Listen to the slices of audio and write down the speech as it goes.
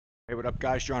Hey, what up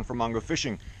guys, John from Mongo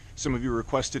Fishing. Some of you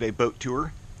requested a boat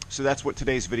tour, so that's what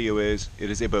today's video is. It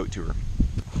is a boat tour.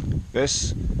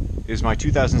 This is my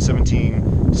 2017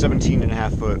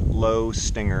 17.5 foot Lowe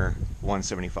Stinger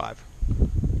 175.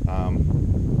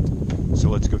 So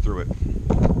let's go through it.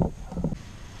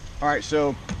 Alright,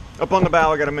 so up on the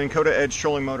bow I got a Minn Kota Edge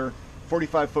trolling motor,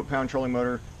 45 foot-pound trolling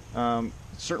motor.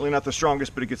 Certainly not the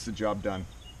strongest, but it gets the job done.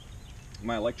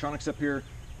 My electronics up here,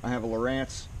 I have a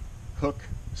Lowrance Hook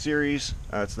series.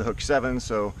 It's the Hook 7,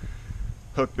 so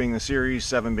Hook being the series,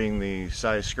 7 being the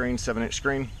size screen, 7-inch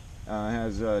screen. It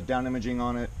has down imaging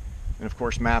on it, and of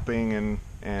course mapping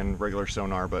and regular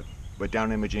sonar, but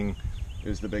down imaging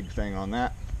is the big thing on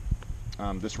that.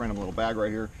 This random little bag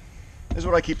right here is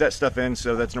what I keep that stuff in,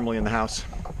 so that's normally in the house.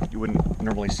 You wouldn't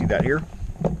normally see that here.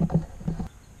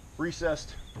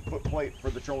 Recessed foot plate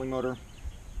for the trolling motor,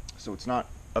 so it's not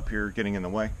up here getting in the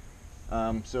way.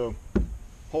 So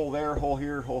hole there, hole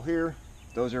here, hole here.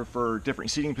 Those are for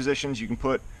different seating positions. You can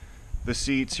put the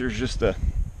seats. Here's just the,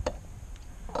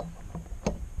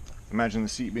 imagine the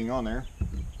seat being on there,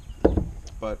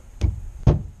 but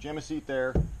jam a seat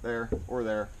there, there, or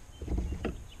there.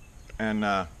 And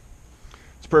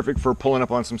it's perfect for pulling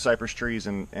up on some cypress trees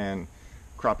and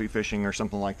crappie fishing or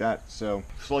something like that. So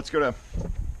let's go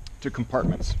to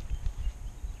compartments.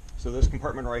 So this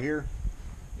compartment right here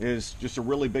is just a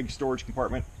really big storage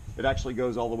compartment. It actually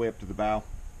goes all the way up to the bow.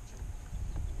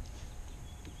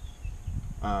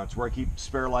 It's where I keep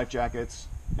spare life jackets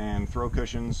and throw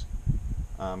cushions.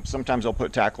 Sometimes I'll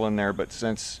put tackle in there, but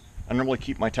since I normally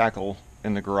keep my tackle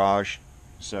in the garage,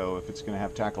 so if it's going to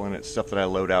have tackle in it, it's stuff that I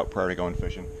load out prior to going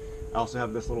fishing. I also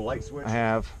have this little light switch. I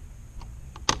have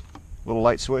a little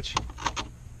light switch.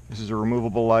 This is a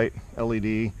removable light,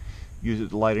 LED. Use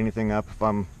it to light anything up. If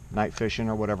I'm night fishing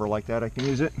or whatever like that, I can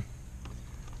use it.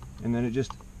 And then it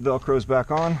just velcros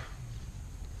back on.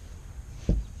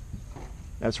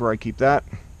 That's where I keep that.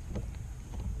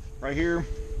 Right here,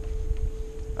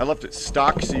 I left it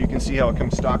stock so you can see how it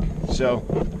comes stock. So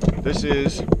this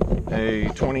is a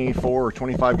 24 or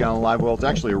 25 gallon live well. It's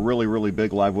actually a really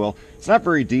big live well. It's not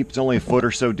very deep, it's only a foot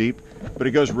or so deep, but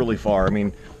it goes really far. I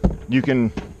mean, you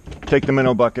can take the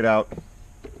minnow bucket out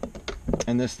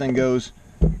and this thing goes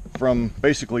from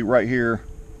basically right here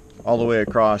all the way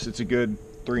across. It's a good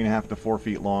 3.5 to 4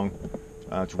 feet long.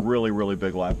 It's really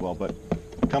big live well, but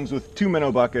it comes with 2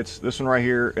 minnow buckets, this one right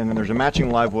here, and then there's a matching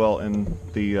live well in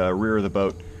the rear of the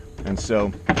boat. And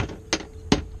so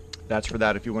that's for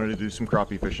that. If you wanted to do some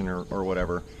crappie fishing or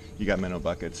whatever, you got minnow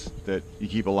buckets that you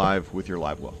keep alive with your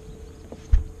live well.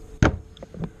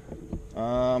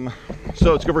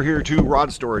 So let's go over here to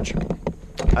rod storage.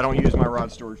 I don't use my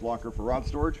rod storage locker for rod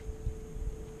storage,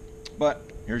 but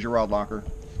here's your rod locker.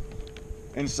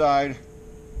 Inside,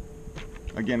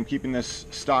 again, keeping this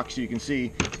stock so you can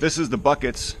see, this is the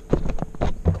buckets.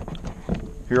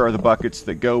 Here are the buckets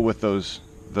that go with those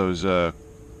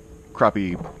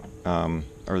crappie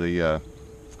or the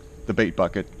bait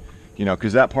bucket, you know,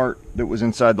 because that part that was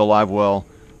inside the live well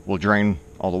will drain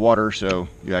all the water, so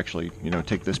you actually, you know,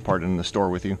 take this part in the store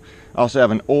with you. I also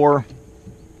have an oar,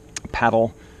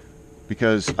 paddle,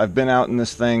 because I've been out in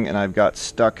this thing and I've got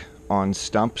stuck on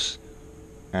stumps,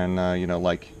 and you know,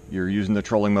 like you're using the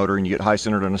trolling motor and you get high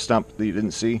centered on a stump that you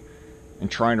didn't see,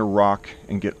 and trying to rock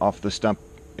and get off the stump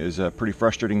is pretty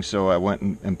frustrating. So I went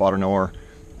and bought an oar.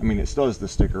 I mean, it still has the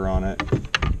sticker on it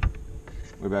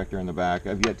way back there in the back.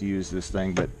 I've yet to use this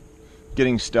thing, but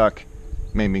getting stuck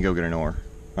made me go get an oar.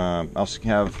 I also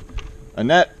have a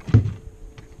net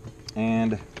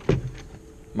and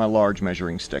my large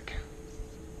measuring stick.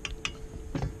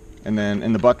 And then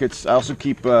in the buckets, I also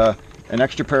keep an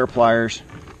extra pair of pliers,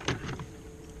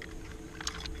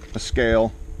 a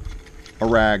scale, a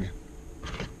rag,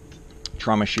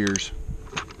 trauma shears,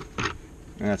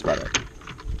 and that's about it.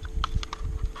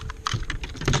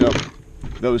 So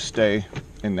those stay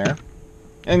in there.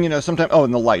 And you know, sometimes, oh,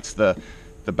 and the lights, the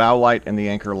bow light and the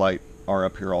anchor light are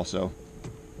up here also.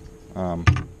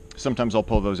 Sometimes I'll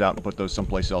pull those out and put those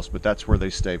someplace else, but that's where they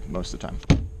stay most of the time.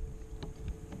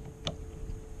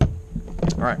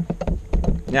 All right,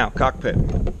 now cockpit.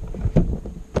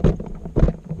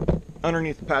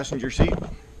 Underneath the passenger seat,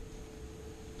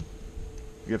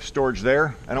 you have storage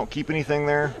there. I don't keep anything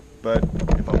there, but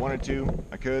if I wanted to,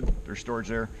 I could. There's storage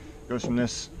there. Goes from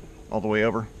this all the way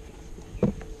over.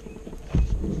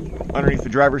 Underneath the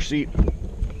driver's seat,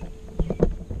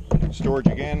 storage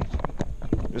again.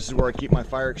 This is where I keep my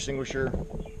fire extinguisher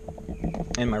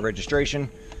and my registration.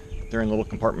 They're in a little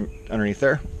compartment underneath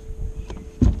there.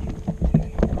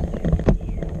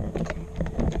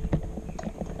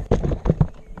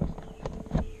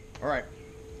 All right,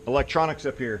 electronics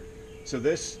up here. So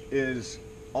this is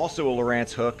also a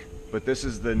Lowrance Hook, but this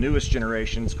is the newest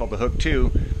generation. It's called the Hook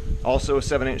 2. Also a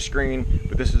 7-inch screen,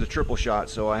 but this is a triple shot.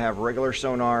 So I have regular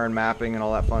sonar and mapping and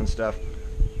all that fun stuff,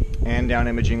 and down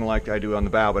imaging like I do on the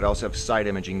bow, but I also have side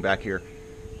imaging back here.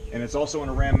 And it's also on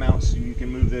a ram mount, so you can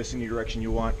move this any direction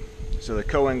you want. So the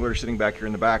co-angler sitting back here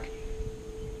in the back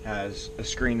has a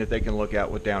screen that they can look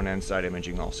at with down and side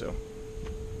imaging also.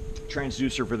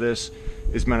 Transducer for this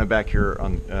is mounted back here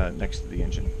on next to the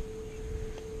engine.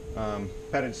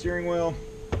 Padded steering wheel.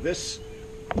 This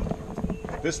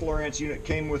Lowrance unit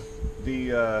came with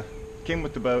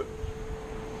the boat.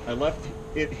 I left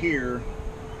it here,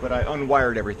 but I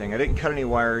unwired everything. I didn't cut any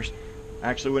wires. I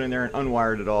actually went in there and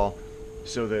unwired it all,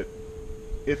 so that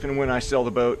if and when I sell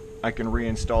the boat, I can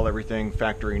reinstall everything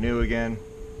factory new again,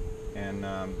 and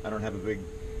I don't have a big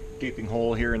gaping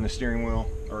hole here in the steering wheel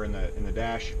or in the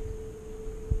dash.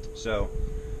 So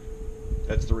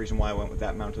that's the reason why I went with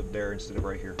that mounted there instead of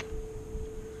right here.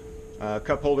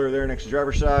 Cup holder there next to the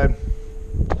driver's side.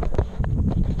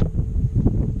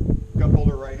 Cup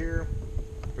holder right here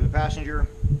for the passenger.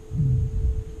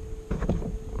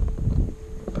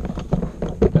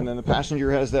 And then the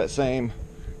passenger has that same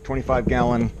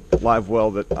 25-gallon live well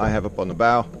that I have up on the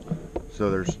bow. So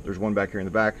there's one back here in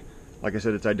the back. Like I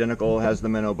said, it's identical. It has the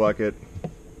minnow bucket,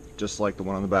 just like the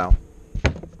one on the bow.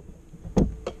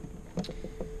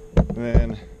 And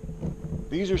then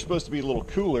these are supposed to be little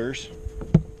coolers.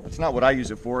 It's not what I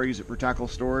use it for. I use it for tackle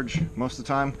storage most of the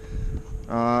time.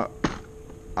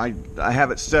 I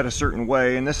have it set a certain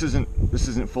way, and this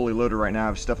isn't fully loaded right now. I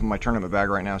have stuff in my tournament bag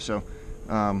right now, so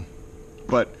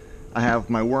but I have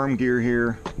my worm gear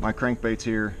here, my crankbaits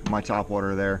here, my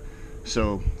topwater there.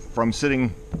 So from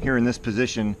sitting here in this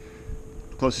position,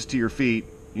 closest to your feet,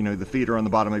 you know, the feet are on the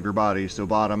bottom of your body, so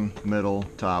bottom, middle,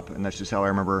 top, and that's just how I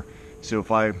remember. So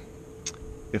if I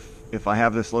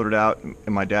have this loaded out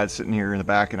and my dad's sitting here in the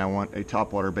back and I want a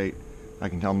topwater bait, I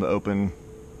can tell him to open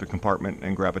the compartment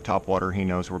and grab a topwater. He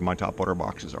knows where my topwater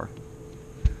boxes are.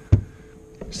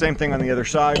 Same thing on the other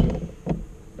side,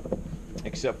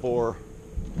 except for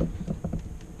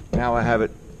now I have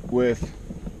it with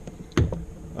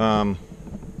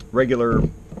regular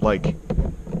like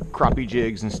crappie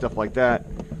jigs and stuff like that,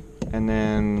 and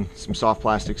then some soft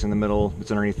plastics in the middle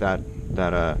that's underneath that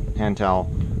hand towel,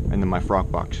 and then my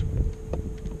frog box.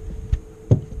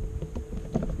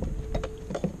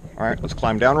 All right, let's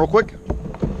climb down real quick.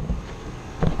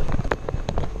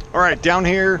 All right, down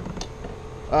here,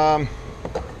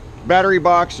 battery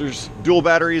box. There's dual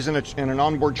batteries and an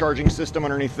onboard charging system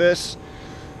underneath this,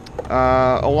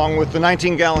 along with the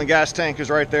 19-gallon gas tank is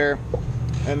right there.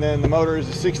 And then the motor is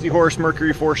a 60-horse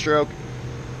Mercury 4-stroke.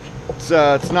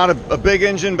 It's not a big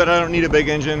engine, but I don't need a big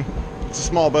engine. It's a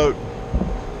small boat.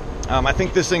 I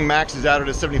think this thing maxes out at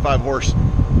a 75 horse,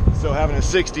 so having a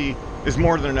 60 is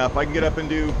more than enough. I can get up and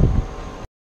do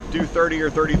 30 or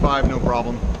 35, no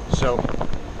problem. So,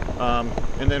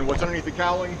 and then what's underneath the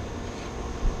cowling?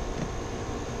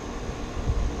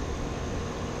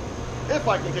 If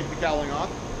I can take the cowling off.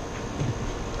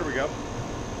 Here we go.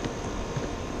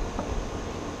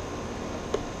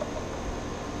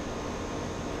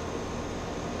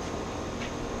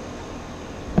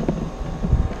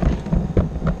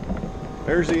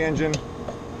 There's the engine.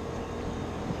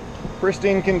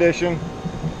 Pristine condition.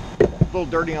 A little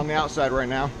dirty on the outside right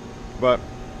now, but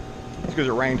it's because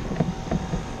it rained.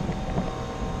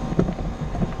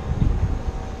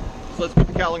 So let's put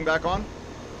the cowling back on.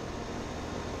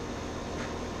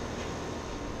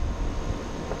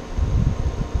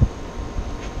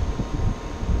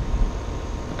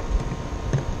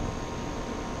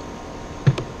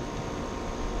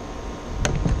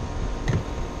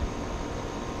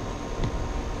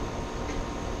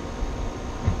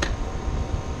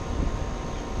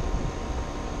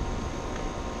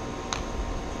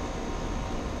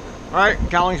 Alright,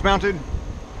 cowling's mounted.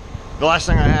 The last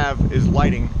thing I have is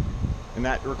lighting, and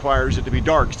that requires it to be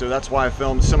dark, so that's why I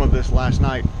filmed some of this last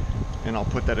night, and I'll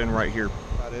put that in right here.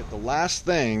 The last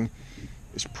thing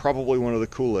is probably one of the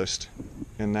coolest,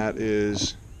 and that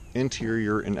is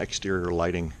interior and exterior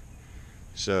lighting.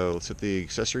 So let's hit the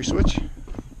accessory switch.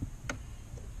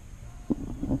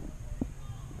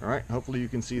 Alright, hopefully you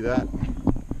can see that.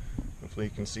 Hopefully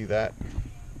you can see that.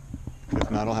 If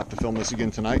not, I'll have to film this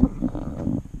again tonight.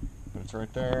 It's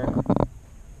right there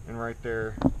and right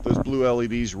there. Those blue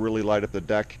LEDs really light up the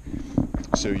deck,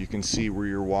 so you can see where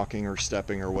you're walking or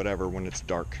stepping or whatever when it's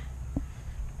dark.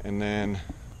 And then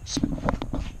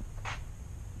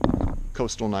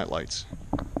coastal night lights.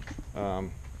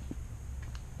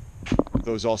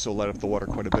 Those also light up the water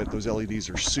quite a bit. Those LEDs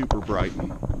are super bright.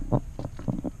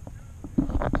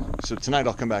 So tonight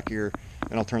I'll come back here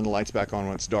and I'll turn the lights back on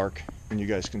when it's dark and you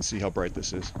guys can see how bright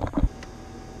this is.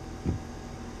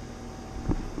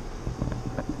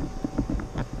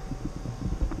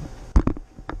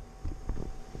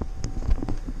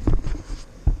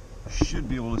 Should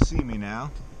be able to see me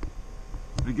now.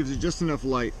 But it gives it just enough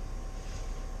light.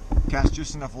 Casts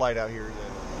just enough light out here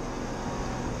that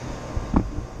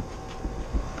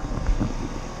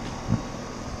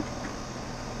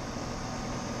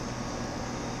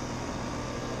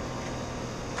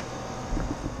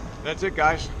that's it,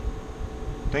 guys.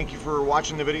 Thank you for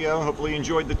watching the video. Hopefully you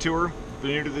enjoyed the tour. If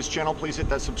you're new to this channel, please hit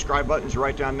that subscribe button. It's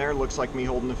right down there. It looks like me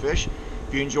holding the fish.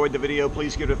 If you enjoyed the video,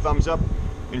 please give it a thumbs up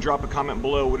and drop a comment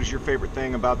below. What is your favorite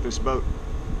thing about this boat?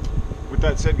 With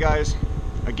that said, guys,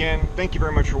 again, thank you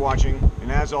very much for watching. And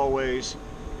as always,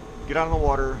 get out on the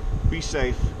water, be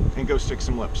safe, and go stick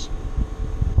some lips.